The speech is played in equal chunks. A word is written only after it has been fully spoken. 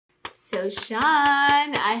So Sean,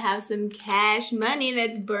 I have some cash money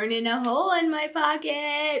that's burning a hole in my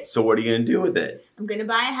pocket. So what are you gonna do with it? I'm gonna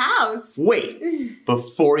buy a house. Wait,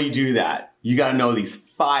 before you do that, you gotta know these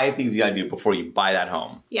 5 things you gotta do before you buy that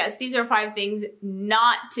home. Yes, these are 5 things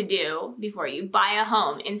not to do before you buy a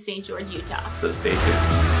home in St. George, Utah. So stay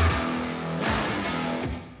tuned.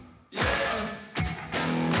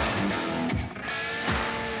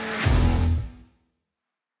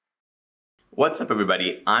 What's up,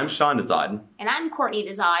 everybody? I'm Sean Dezad. And I'm Courtney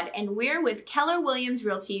Dezad, and we're with Keller Williams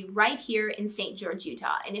Realty right here in St. George,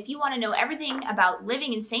 Utah. And if you want to know everything about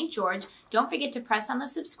living in St. George, don't forget to press on the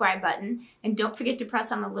subscribe button, and don't forget to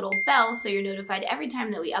press on the little bell so you're notified every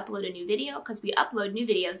time that we upload a new video, because we upload new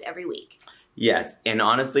videos every week. Yes, and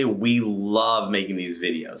honestly, we love making these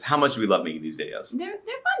videos. How much do we love making these videos? They're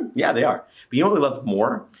fun. Yeah, they are. But you know what we love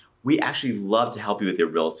more? We actually love to help you with your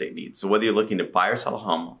real estate needs. So whether you're looking to buy or sell a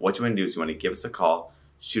home, what you want to do is you want to give us a call,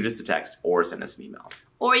 shoot us a text, or send us an email.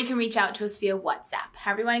 Or you can reach out to us via WhatsApp.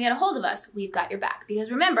 However you want to get a hold of us, we've got your back.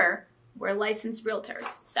 Because remember, we're licensed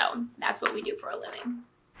realtors, so that's what we do for a living.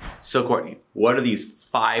 So Courtney, what are these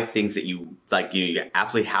 5 things that you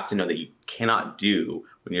absolutely have to know that you cannot do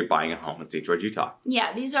when you're buying a home in St. George, Utah?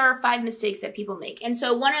 Yeah, these are 5 mistakes that people make. And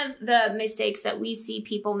so one of the mistakes that we see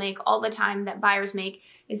people make all the time, that buyers make,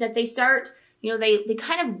 is that they start, they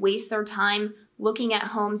kind of waste their time looking at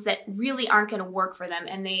homes that really aren't going to work for them.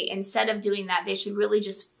 And they, instead of doing that, they should really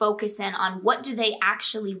just focus in on what do they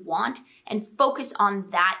actually want and focus on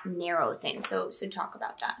that narrow thing. So talk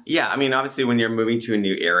about that. Yeah, I mean, obviously when you're moving to a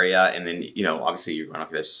new area and then, obviously you're going,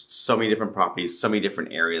 okay, there's so many different properties, so many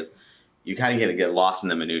different areas, you kind of get lost in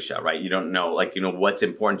the minutia, right? You don't know, what's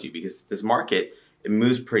important to you, because this market, it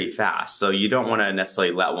moves pretty fast. So you don't want to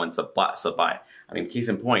necessarily let one slip by. I mean, case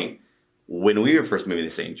in point, when we were first moving to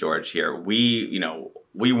St. George here, we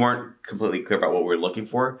weren't completely clear about what we were looking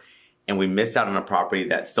for. And we missed out on a property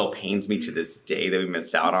that still pains me to this day that we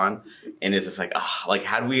missed out on. And it's just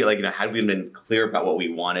had we been clear about what we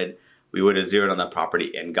wanted, we would have zeroed on that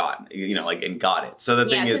property and got it. So the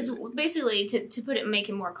thing is, basically, to put it, make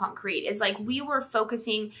it more concrete, is we were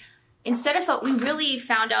focusing, we really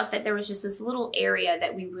found out that there was just this little area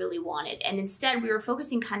that we really wanted. And instead we were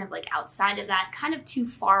focusing kind of outside of that, kind of too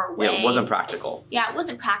far away. Yeah, it wasn't practical. Yeah, it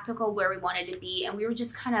wasn't practical where we wanted to be. And we were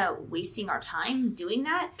just kind of wasting our time doing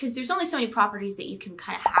that, because there's only so many properties that you can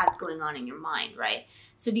kind of have going on in your mind, right?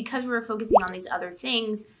 So because we were focusing on these other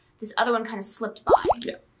things, this other one kind of slipped by.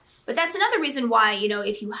 Yeah. But that's another reason why,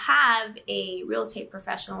 if you have a real estate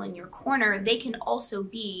professional in your corner, they can also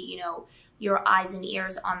be, your eyes and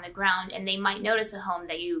ears on the ground, and they might notice a home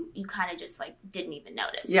that you kind of just didn't even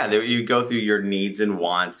notice. Yeah, you go through your needs and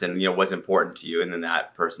wants and what's important to you, and then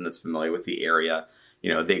that person that's familiar with the area,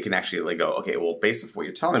 they can actually go, okay, well, based off what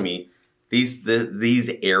you're telling me, these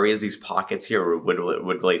areas, these pockets here would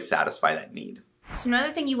really satisfy that need. So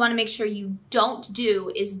another thing you want to make sure you don't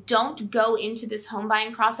do is don't go into this home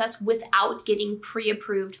buying process without getting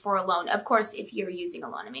pre-approved for a loan. Of course, if you're using a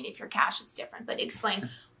loan, I mean, if you're cash, it's different, but explain,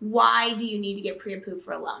 why do you need to get pre-approved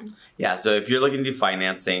for a loan? Yeah, so if you're looking to do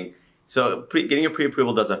financing, getting a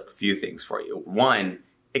pre-approval does a few things for you. One,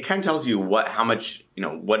 it kind of tells you how much,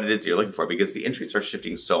 what it is that you're looking for, because the interest rates are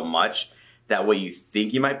shifting so much that what you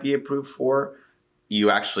think you might be approved for, you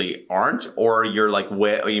actually aren't, or you're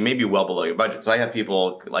you may be well below your budget. So I have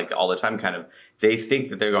people all the time they think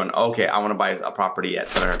that they're going, okay, I want to buy a property at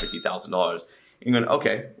 $750,000. And you're going,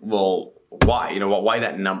 okay, well, why? Why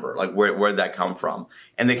that number? Where'd that come from?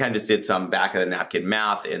 And they kind of just did some back of the napkin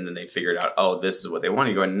math, and then they figured out, oh, this is what they want.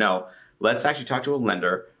 You're going, no, let's actually talk to a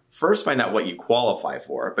lender. First, find out what you qualify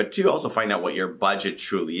for, but 2, also find out what your budget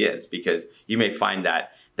truly is, because you may find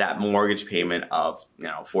that that mortgage payment of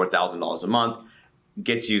 $4,000 a month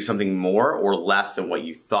gets you something more or less than what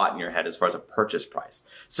you thought in your head as far as a purchase price.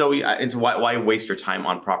 So why waste your time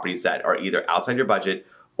on properties that are either outside your budget,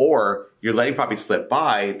 or you're letting properties slip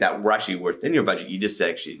by that were actually within your budget, you just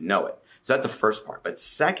actually didn't know it. So that's the first part. But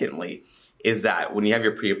secondly, is that when you have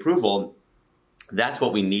your pre-approval, that's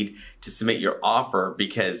what we need to submit your offer,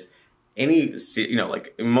 because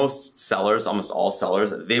most sellers, almost all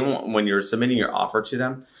sellers, they want, when you're submitting your offer to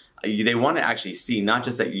them, they want to actually see not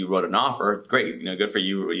just that you wrote an offer, great, good for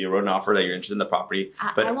you, you wrote an offer that you're interested in the property.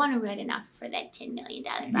 But I want to write an offer for that $10 million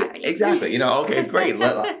property. Yeah, exactly, okay, great,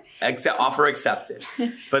 offer accepted.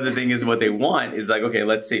 But the thing is, what they want is okay,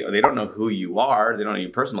 let's see, they don't know who you are, they don't know you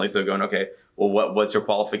personally, so they're going, okay, well, what's your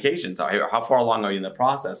qualifications? How far along are you in the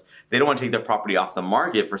process? They don't want to take their property off the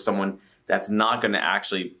market for someone that's not going to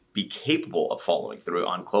actually be capable of following through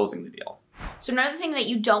on closing the deal. So another thing that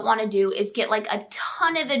you don't want to do is get a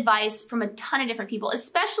ton of advice from a ton of different people,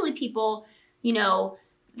 especially people,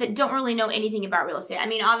 that don't really know anything about real estate. I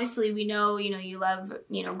mean, obviously we know, you love,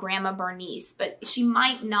 Grandma Bernice, but she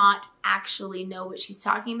might not actually know what she's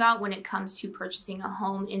talking about when it comes to purchasing a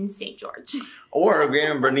home in St. George. Or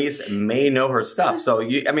Grandma Bernice may know her stuff. So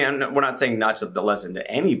we're not saying not to the lesson to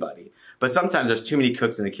anybody, but sometimes there's too many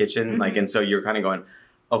cooks in the kitchen. Mm-hmm. And so you're kind of going,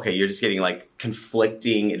 okay, you're just getting like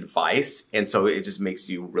conflicting advice. And so it just makes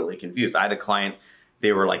you really confused. I had a client,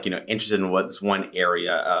 they were like, interested in this one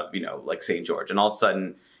area of, like St. George. And all of a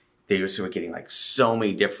sudden they were sort of getting like so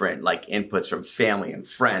many different like inputs from family and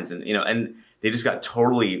friends. And, and they just got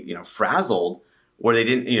totally, frazzled where they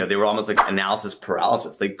didn't, they were almost like analysis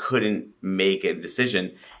paralysis. They couldn't make a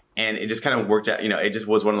decision. And it just kind of worked out, it just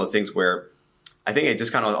was one of those things where I think it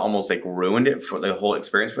just kind of almost like ruined it for the whole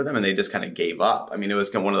experience for them. And they just kind of gave up. I mean, it was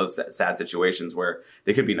kind of one of those sad situations where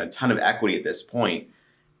they could be in a ton of equity at this point.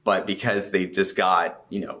 But because they just got,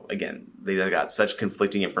 again, they got such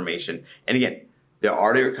conflicting information. And again, there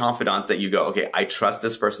are your confidants that you go, okay, I trust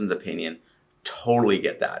this person's opinion. Totally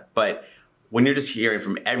get that. But when you're just hearing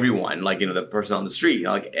from everyone, like, the person on the street,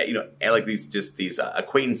 like these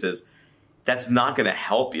acquaintances, that's not going to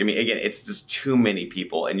help you. I mean, again, it's just too many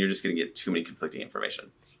people and you're just going to get too many conflicting information.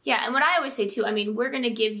 Yeah, and what I always say too, I mean, we're going to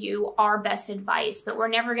give you our best advice, but we're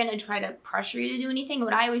never going to try to pressure you to do anything.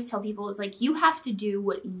 What I always tell people is like, you have to do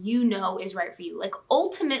what you know is right for you. Like,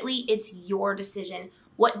 ultimately, it's your decision.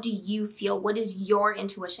 What do you feel? What is your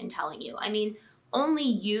intuition telling you? I mean, only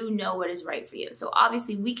you know what is right for you. So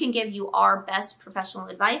obviously, we can give you our best professional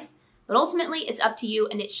advice, but ultimately, it's up to you,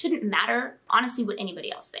 and it shouldn't matter, honestly, what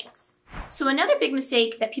anybody else thinks. So another big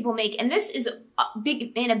mistake that people make, and this is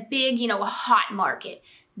in a big, hot market,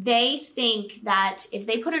 they think that if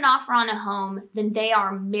they put an offer on a home, then they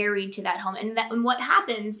are married to that home. And what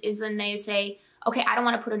happens is then they say, okay, I don't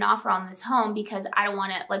want to put an offer on this home because I don't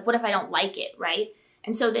want to, like, what if I don't like it, right?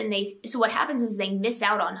 And so then so what happens is they miss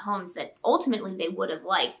out on homes that ultimately they would have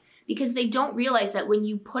liked, because they don't realize that when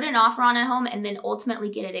you put an offer on a home and then ultimately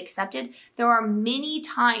get it accepted, there are many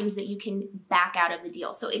times that you can back out of the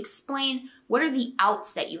deal. So explain, what are the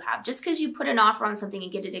outs that you have? Just because you put an offer on something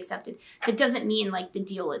and get it accepted, that doesn't mean like the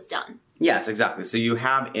deal is done. Yes, exactly. So you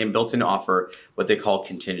have in built-in offer what they call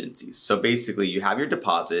contingencies. So basically you have your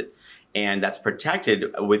deposit, and that's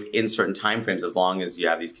protected within certain timeframes as long as you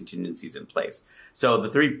have these contingencies in place. So the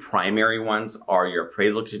three primary ones are your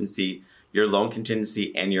appraisal contingency, your loan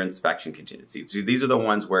contingency, and your inspection contingency. So these are the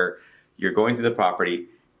ones where you're going through the property,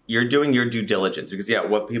 you're doing your due diligence, because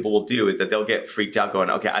what people will do is that they'll get freaked out going,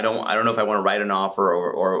 okay, I don't know if I want to write an offer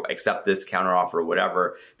or accept this counter offer or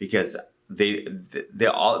whatever, because they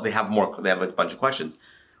have a bunch of questions,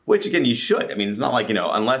 which again, you should. I mean, it's not like,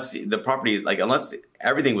 unless the property, like unless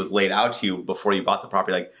everything was laid out to you before you bought the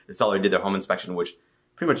property, like the seller did their home inspection, which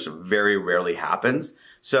pretty much very rarely happens.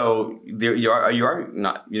 So you're going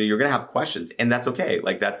to have questions, and that's okay.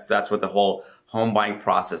 Like that's what the whole home buying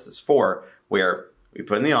process is for, where we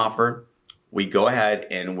put in the offer, we go ahead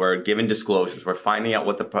and we're given disclosures. We're finding out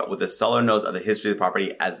what the seller knows of the history of the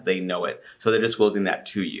property as they know it. So they're disclosing that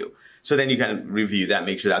to you. So then you kind of review that,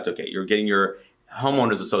 make sure that's okay. You're getting your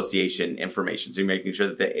homeowners association information. So you're making sure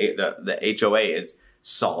that the HOA is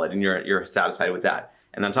solid and you're satisfied with that.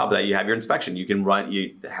 And on top of that, you have your inspection. You can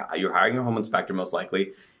you're hiring a home inspector most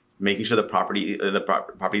likely, making sure the property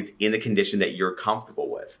is in the condition that you're comfortable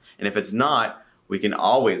with. And if it's not, we can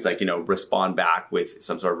always respond back with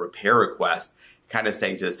some sort of repair request, kind of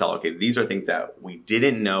saying to the seller, okay, these are things that we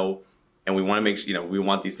didn't know, and we want to make sure, we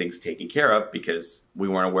want these things taken care of because we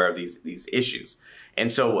weren't aware of these issues.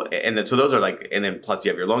 And so those are and then plus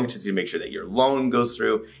you have your loan contingency to make sure that your loan goes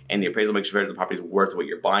through, and the appraisal makes sure that the property is worth what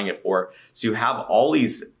you're buying it for. So you have all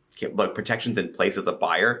these protections in place as a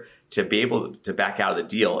buyer to be able to back out of the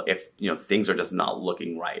deal if things are just not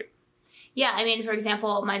looking right. Yeah, I mean, for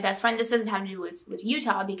example, my best friend, this doesn't have to do with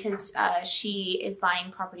Utah, because she is buying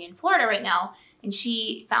property in Florida right now, and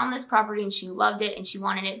she found this property and she loved it and she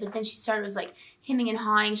wanted it, but then she was like hemming and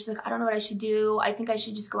hawing. She's like, I don't know what I should do. I think I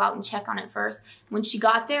should just go out and check on it first. When she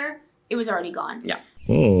got there, it was already gone. Yeah.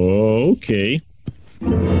 Oh, okay.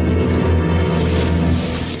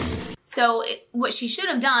 So what she should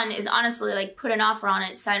have done is honestly put an offer on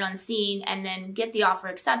it, sight unseen, and then get the offer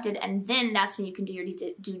accepted, and then that's when you can do your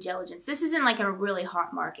due diligence. This isn't a really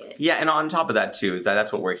hot market. Yeah, and on top of that too, is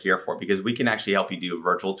that's what we're here for, because we can actually help you do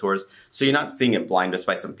virtual tours, so you're not seeing it blind just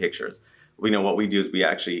by some pictures. What we do is we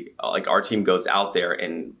actually, our team goes out there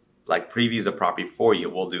and previews a property for you.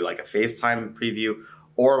 We'll do a FaceTime preview,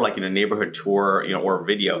 or a neighborhood tour, or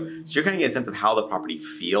video. So you're going to get a sense of how the property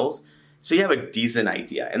feels. So you have a decent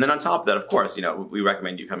idea. And then on top of that, of course, we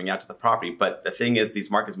recommend you coming out to the property. But the thing is,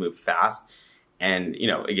 these markets move fast. And,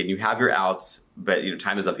 again, you have your outs, but,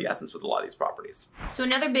 time is of the essence with a lot of these properties. So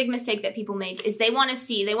another big mistake that people make is they want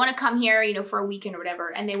to come here, for a weekend or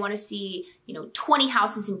whatever, and they want to see, 20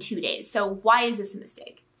 houses in 2 days. So why is this a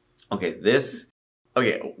mistake?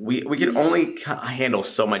 Okay, we can only handle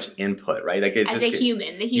so much input, right? Like it's As just the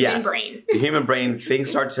human brain. The human brain, things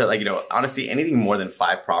start to honestly, anything more than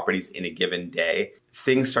 5 properties in a given day,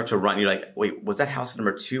 things start to run. You're like, wait, was that house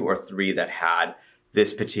number 2 or 3 that had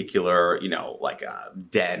this particular, like a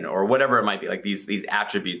den or whatever it might be, like these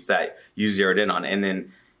attributes that you zeroed in on. And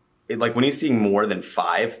then when you see more than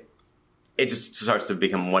 5, it just starts to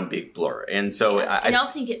become one big blur. And so, and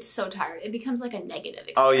also you get so tired. It becomes like a negative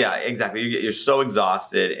experience. Oh yeah, exactly. You're so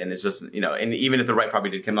exhausted, and it's just, and even if the right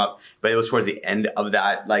property did come up, but it was towards the end of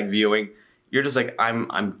that viewing, you're just like,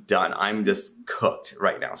 I'm done. I'm just cooked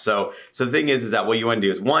right now. So the thing is that what you want to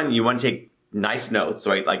do is, one, you want to take nice notes,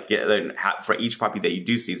 right? For each property that you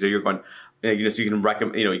do see. So you're going, so you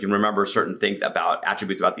can you can remember certain things about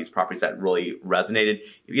attributes about these properties that really resonated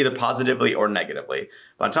either positively or negatively.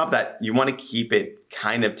 But on top of that, you want to keep it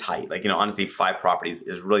kind of tight. Honestly, 5 properties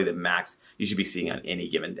is really the max you should be seeing on any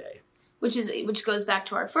given day. Which goes back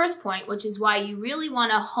to our first point, which is why you really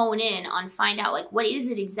want to hone in on find out what is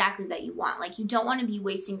it exactly that you want. You don't want to be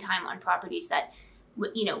wasting time on properties that,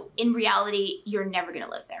 in reality, you're never going to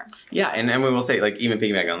live there. Yeah, and we will say, even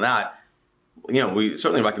piggybacking on that, we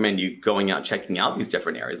certainly recommend you going out, checking out these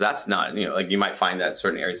different areas. That's not, you might find that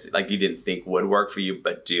certain areas, you didn't think would work for you,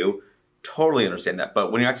 but do. Totally understand that.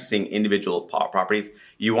 But when you're actually seeing individual properties,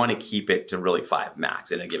 you want to keep it to really 5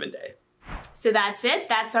 max in a given day. So that's it.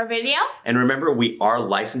 That's our video. And remember, we are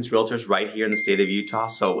licensed realtors right here in the state of Utah.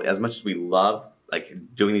 So as much as we love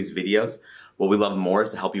doing these videos, what we love more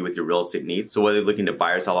is to help you with your real estate needs. So whether you're looking to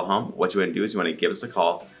buy or sell a home, what you want to do is you want to give us a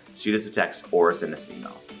call, shoot us a text, or send us an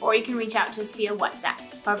email. Or you can reach out to us via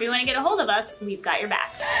WhatsApp. However you want to get a hold of us, we've got your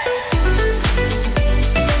back.